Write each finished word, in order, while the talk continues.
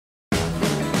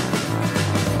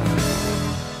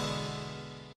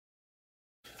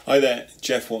Hi there,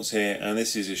 Jeff Watts here, and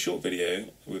this is a short video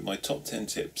with my top 10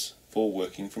 tips for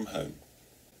working from home.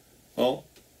 Well,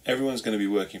 everyone's going to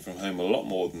be working from home a lot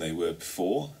more than they were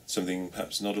before, something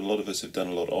perhaps not a lot of us have done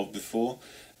a lot of before,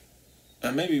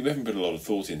 and maybe we haven't put a lot of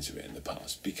thought into it in the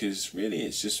past, because really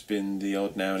it's just been the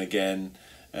odd now and again,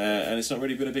 and it's not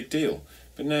really been a big deal.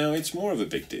 But now it's more of a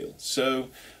big deal, so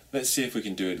let's see if we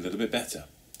can do it a little bit better.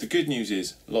 The good news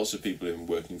is lots of people have been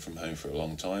working from home for a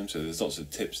long time, so there's lots of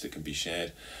tips that can be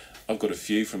shared. I've got a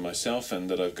few from myself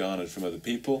and that I've garnered from other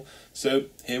people, so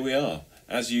here we are.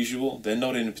 As usual, they're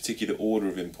not in a particular order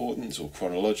of importance or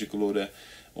chronological order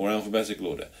or alphabetical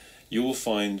order. You will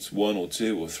find one or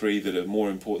two or three that are more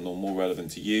important or more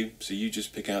relevant to you, so you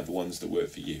just pick out the ones that work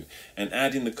for you and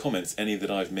add in the comments any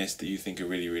that I've missed that you think are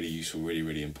really useful,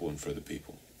 really important for other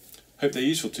people. Hope they're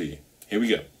useful to you. Here we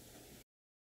go.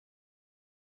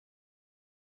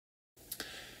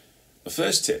 The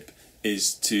first tip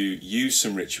is to use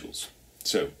some rituals.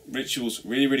 So rituals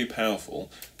really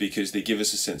powerful because they give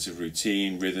us a sense of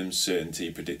routine, rhythm,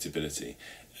 certainty, predictability,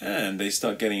 and they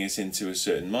start getting us into a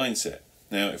certain mindset.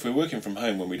 Now, if we're working from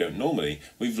home when we don't normally,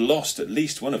 we've lost at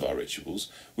least one of our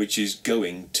rituals, which is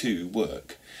going to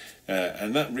work.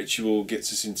 And that ritual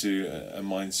gets us into a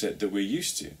mindset that we're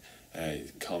used to.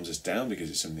 It calms us down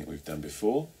because it's something we've done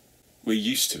before. We're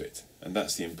used to it, and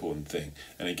that's the important thing,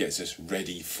 and it gets us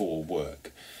ready for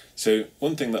work. So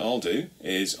one thing that I'll do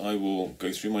is I will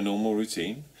go through my normal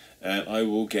routine and I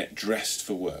will get dressed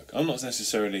for work. I'm not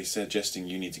necessarily suggesting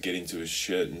you need to get into a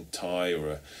shirt and tie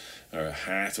or a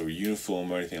hat or a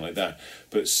uniform or anything like that,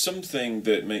 but something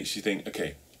that makes you think,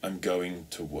 okay, I'm going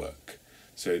to work.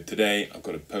 So today I've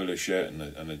got a polo shirt and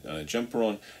a jumper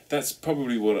on. That's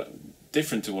probably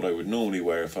different to what I would normally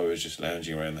wear if I was just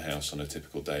lounging around the house on a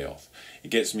typical day off. It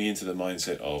gets me into the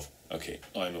mindset of, okay,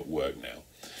 I'm at work now.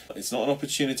 It's not an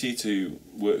opportunity to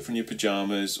work from your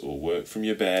pajamas or work from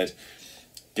your bed.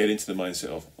 Get into the mindset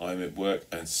of, I'm at work,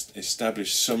 and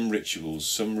establish some rituals,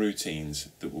 some routines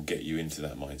that will get you into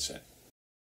that mindset.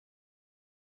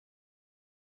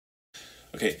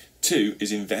 Okay, 2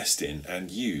 is invest in and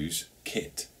use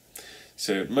kit.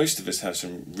 So most of us have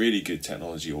some really good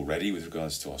technology already with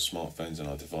regards to our smartphones and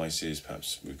our devices.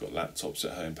 Perhaps we've got laptops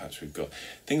at home, perhaps we've got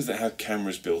things that have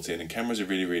cameras built in, and cameras are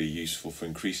really useful for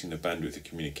increasing the bandwidth of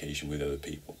communication with other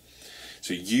people.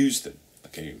 So use them.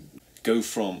 Okay, go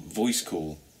from voice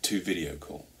call to video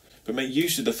call, but make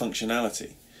use of the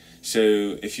functionality.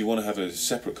 So if you want to have a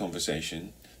separate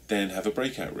conversation, then have a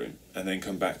breakout room and then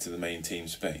come back to the main team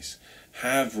space.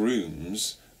 Have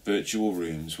rooms, virtual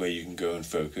rooms, where you can go and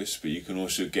focus, but you can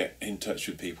also get in touch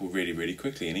with people really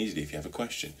quickly and easily if you have a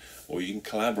question, or you can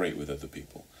collaborate with other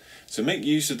people. So make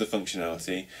use of the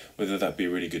functionality, whether that be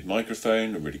a really good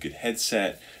microphone, a really good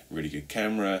headset, a really good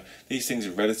camera. These things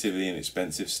are relatively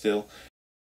inexpensive still.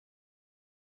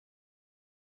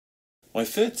 My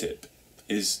third tip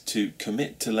is to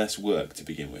commit to less work to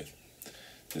begin with.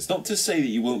 It's not to say that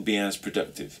you won't be as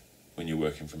productive when you're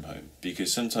working from home,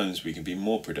 because sometimes we can be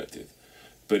more productive.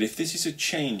 But if this is a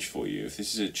change for you, if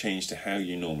this is a change to how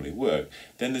you normally work,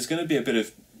 then there's going to be a bit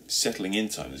of settling in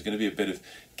time. There's going to be a bit of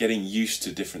getting used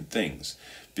to different things,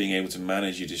 being able to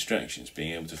manage your distractions,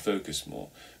 being able to focus more,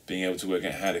 being able to work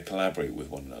out how to collaborate with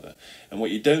one another. And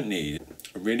what you don't need,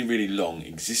 a really long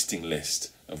existing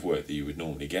list of work that you would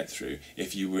normally get through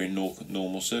if you were in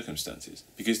normal circumstances,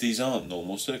 because these aren't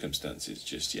normal circumstances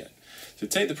just yet. So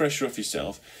take the pressure off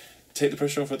yourself, take the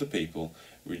pressure off other people,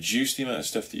 reduce the amount of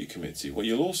stuff that you commit to. What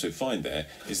you'll also find there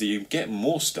is that you get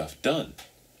more stuff done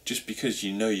just because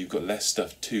you know you've got less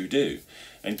stuff to do.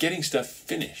 And getting stuff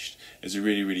finished is a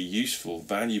really useful,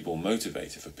 valuable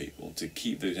motivator for people to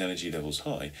keep those energy levels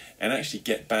high and actually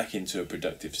get back into a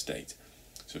productive state.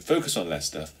 So focus on less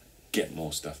stuff, get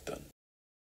more stuff done.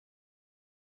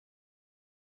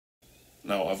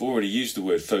 Now, I've already used the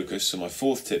word focus, so my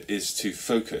fourth tip is to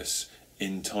focus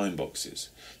in time boxes.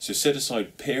 So set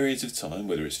aside periods of time,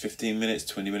 whether it's 15 minutes,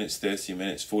 20 minutes, 30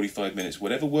 minutes, 45 minutes,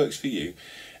 whatever works for you,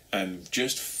 and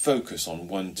just focus on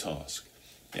one task.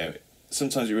 You know,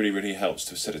 sometimes it really helps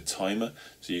to set a timer.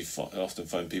 So you often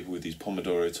find people with these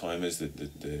Pomodoro timers, the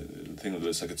thing that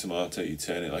looks like a tomato, you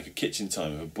turn it like a kitchen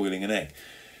timer for boiling an egg.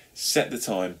 Set the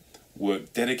time,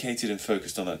 work dedicated and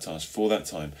focused on that task for that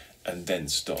time, and then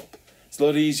stop. It's a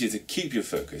lot easier to keep your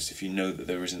focus if you know that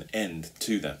there is an end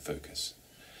to that focus.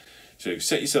 So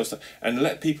set yourself and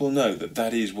let people know that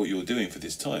that is what you're doing for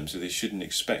this time, so they shouldn't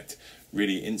expect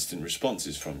really instant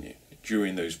responses from you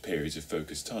during those periods of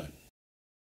focused time.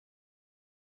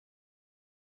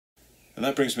 And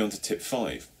that brings me on to tip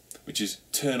 5, which is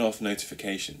turn off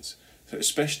notifications. So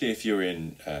especially if you're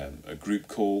in a group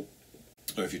call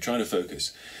or if you're trying to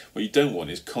focus, what you don't want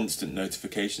is constant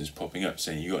notifications popping up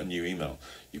saying you got a new email,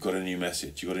 you've got a new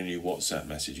message, you've got a new WhatsApp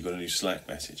message, you've got a new Slack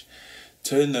message.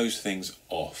 Turn those things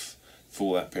off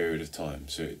for that period of time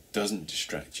so it doesn't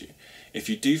distract you. If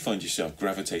you do find yourself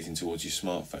gravitating towards your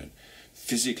smartphone,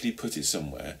 physically put it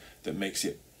somewhere that makes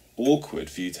it awkward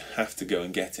for you to have to go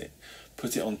and get it.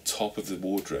 Put it on top of the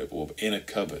wardrobe or in a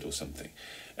cupboard or something.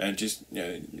 And just,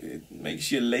 it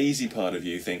makes your lazy part of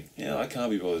you think, I can't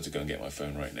be bothered to go and get my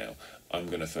phone right now. I'm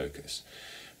going to focus.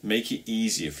 Make it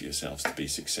easier for yourselves to be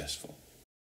successful.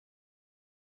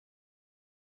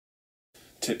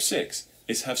 Tip 6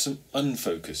 is have some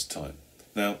unfocused time.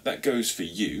 Now that goes for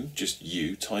you, just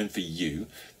you, time for you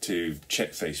to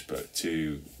check Facebook,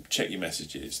 to check your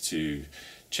messages, to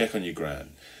check on your gram,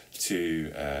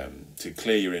 to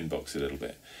clear your inbox a little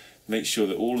bit. Make sure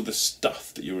that all of the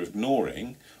stuff that you're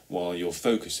ignoring while you're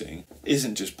focusing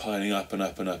isn't just piling up and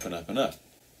up and up and up and up.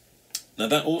 Now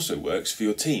that also works for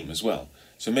your team as well.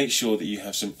 So make sure that you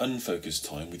have some unfocused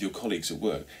time with your colleagues at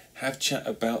work. Have chat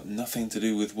about nothing to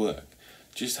do with work.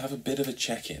 Just have a bit of a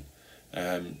check-in.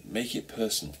 Make it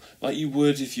personal, like you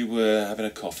would if you were having a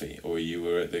coffee, or you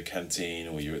were at the canteen,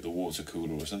 or you're at the water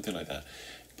cooler or something like that,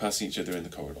 passing each other in the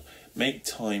corridor. Make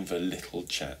time for little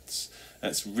chats.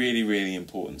 That's really, really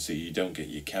important so you don't get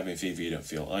your cabin fever, you don't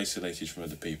feel isolated from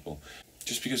other people.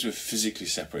 Just because we're physically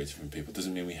separated from people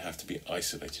doesn't mean we have to be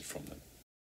isolated from them.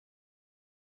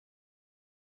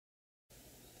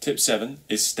 Tip 7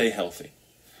 is stay healthy.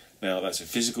 Now that's a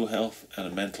physical health and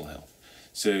a mental health.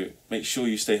 So make sure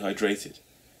you stay hydrated.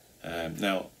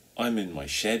 Now I'm in my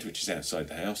shed, which is outside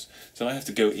the house, so I have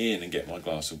to go in and get my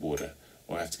glass of water,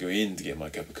 or I have to go in to get my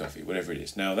cup of coffee, whatever it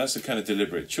is. Now that's a kind of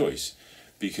deliberate choice,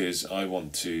 because I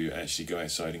want to actually go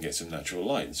outside and get some natural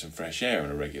light and some fresh air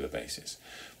on a regular basis.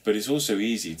 But it's also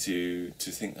easy to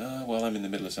think, well, I'm in the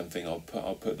middle of something, I'll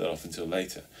put that off until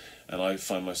later. And I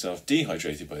find myself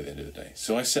dehydrated by the end of the day.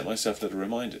 So I set myself little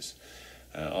reminders.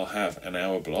 I'll have an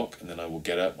hour block, and then I will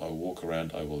get up, I will walk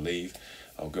around, I will leave,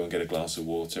 I'll go and get a glass of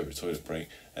water, a toilet break,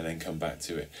 and then come back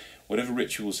to it. Whatever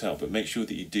rituals help, but make sure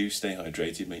that you do stay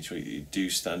hydrated, make sure that you do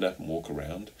stand up and walk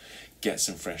around, get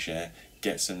some fresh air,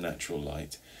 get some natural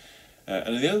light.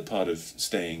 And the other part of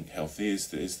staying healthy is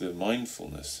the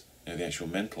mindfulness, the actual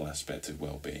mental aspect of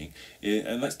well-being,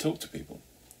 and let's talk to people.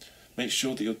 Make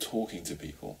sure that you're talking to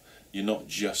people. You're not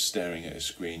just staring at a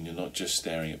screen, you're not just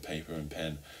staring at paper and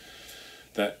pen.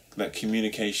 That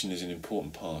communication is an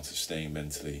important part of staying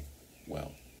mentally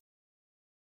well.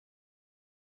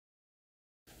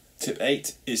 Tip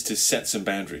 8 is to set some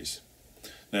boundaries.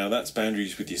 Now that's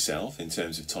boundaries with yourself in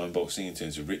terms of time boxing, in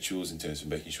terms of rituals, in terms of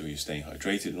making sure you're staying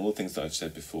hydrated and all the things that I've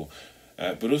said before,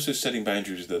 but also setting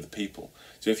boundaries with other people.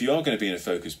 So if you are going to be in a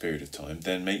focused period of time,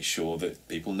 then make sure that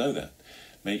people know that.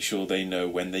 Make sure they know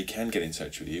when they can get in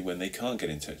touch with you, when they can't get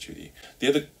in touch with you. The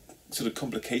other sort of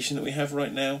complication that we have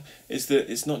right now is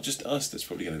that it's not just us that's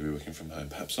probably going to be working from home.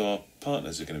 Perhaps our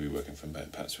partners are going to be working from home.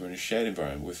 Perhaps we're in a shared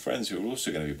environment with friends who are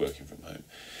also going to be working from home.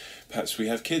 Perhaps we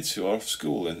have kids who are off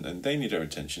school and they need our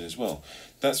attention as well.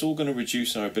 That's all going to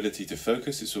reduce our ability to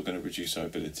focus. It's all going to reduce our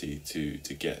ability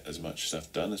to get as much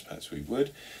stuff done as perhaps we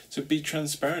would. So be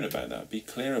transparent about that. Be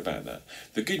clear about that.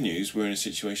 The good news, we're in a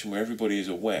situation where everybody is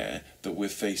aware that we're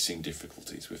facing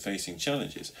difficulties. We're facing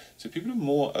challenges. So people are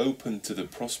more open to the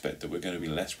prospect that we're going to be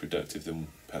less productive than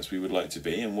perhaps we would like to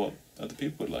be and what other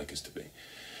people would like us to be.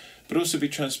 But also be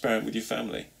transparent with your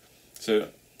family. So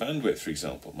bandwidth, for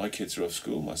example. My kids are off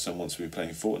school. My son wants to be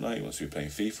playing Fortnite. He wants to be playing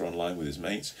FIFA online with his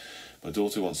mates. My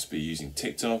daughter wants to be using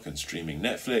TikTok and streaming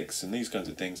Netflix and these kinds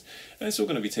of things. And it's all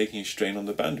going to be taking a strain on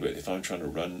the bandwidth if I'm trying to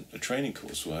run a training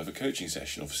course or have a coaching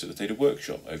session or facilitate a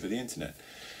workshop over the internet.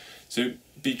 So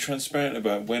be transparent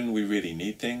about when we really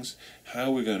need things, how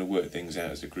we're going to work things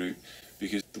out as a group,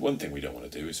 because the one thing we don't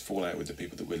want to do is fall out with the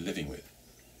people that we're living with.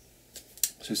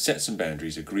 So set some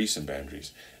boundaries, agree some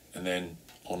boundaries, and then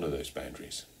honour those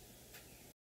boundaries.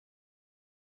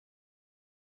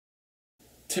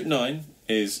 Tip 9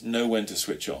 is know when to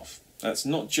switch off. That's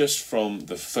not just from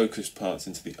the focused parts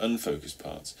into the unfocused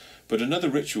parts, but another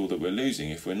ritual that we're losing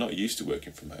if we're not used to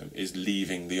working from home is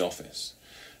leaving the office.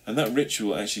 And that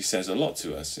ritual actually says a lot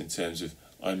to us in terms of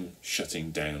I'm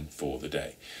shutting down for the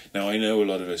day. Now I know a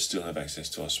lot of us still have access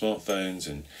to our smartphones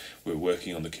and we're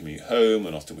working on the commute home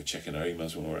and often we're checking our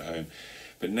emails when we're at home.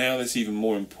 But now it's even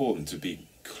more important to be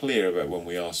clear about when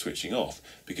we are switching off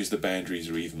because the boundaries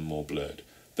are even more blurred.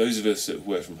 Those of us that have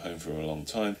worked from home for a long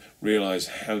time realise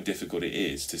how difficult it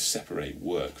is to separate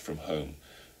work from home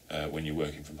when you're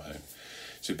working from home.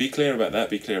 So be clear about that.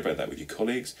 Be clear about that with your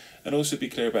colleagues, and also be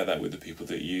clear about that with the people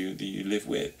that you live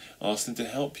with. Ask them to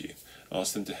help you.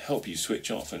 Ask them to help you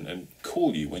switch off, and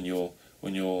call you when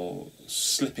you're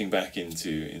slipping back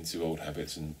into old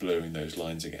habits and blurring those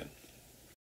lines again.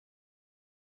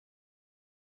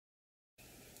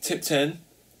 Tip 10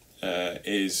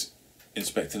 is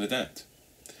inspect and adapt.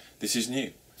 This is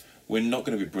new. We're not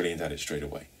going to be brilliant at it straight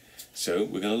away. So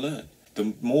we're going to learn.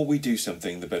 The more we do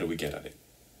something, the better we get at it.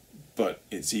 But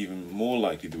it's even more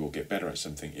likely that we'll get better at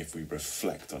something if we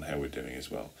reflect on how we're doing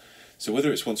as well. So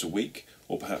whether it's once a week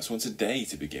or perhaps once a day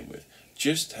to begin with,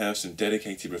 just have some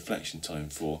dedicated reflection time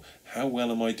for how well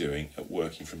am I doing at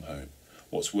working from home?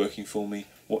 What's working for me?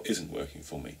 What isn't working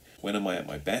for me? When am I at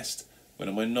my best? When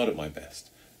am I not at my best?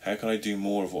 How can I do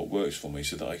more of what works for me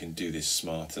so that I can do this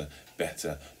smarter,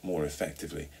 better, more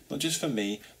effectively? Not just for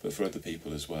me, but for other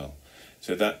people as well.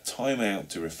 So that time out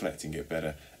to reflect and get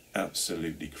better,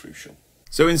 absolutely crucial.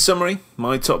 So in summary,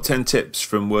 my top 10 tips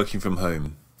from working from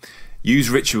home. Use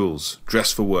rituals,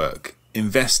 dress for work,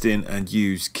 invest in and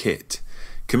use kit.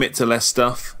 Commit to less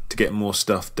stuff to get more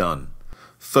stuff done.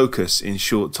 Focus in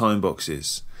short time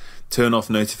boxes. Turn off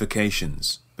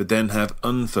notifications, but then have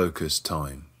unfocused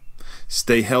time.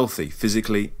 Stay healthy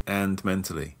physically and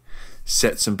mentally.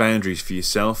 Set some boundaries for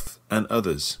yourself and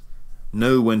others.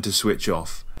 Know when to switch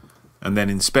off, and then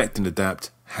inspect and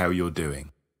adapt how you're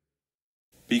doing.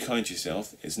 Be kind to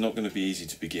yourself. It's not going to be easy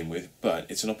to begin with, but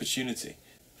it's an opportunity.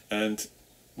 And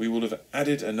we will have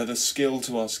added another skill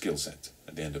to our skill set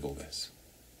at the end of all this.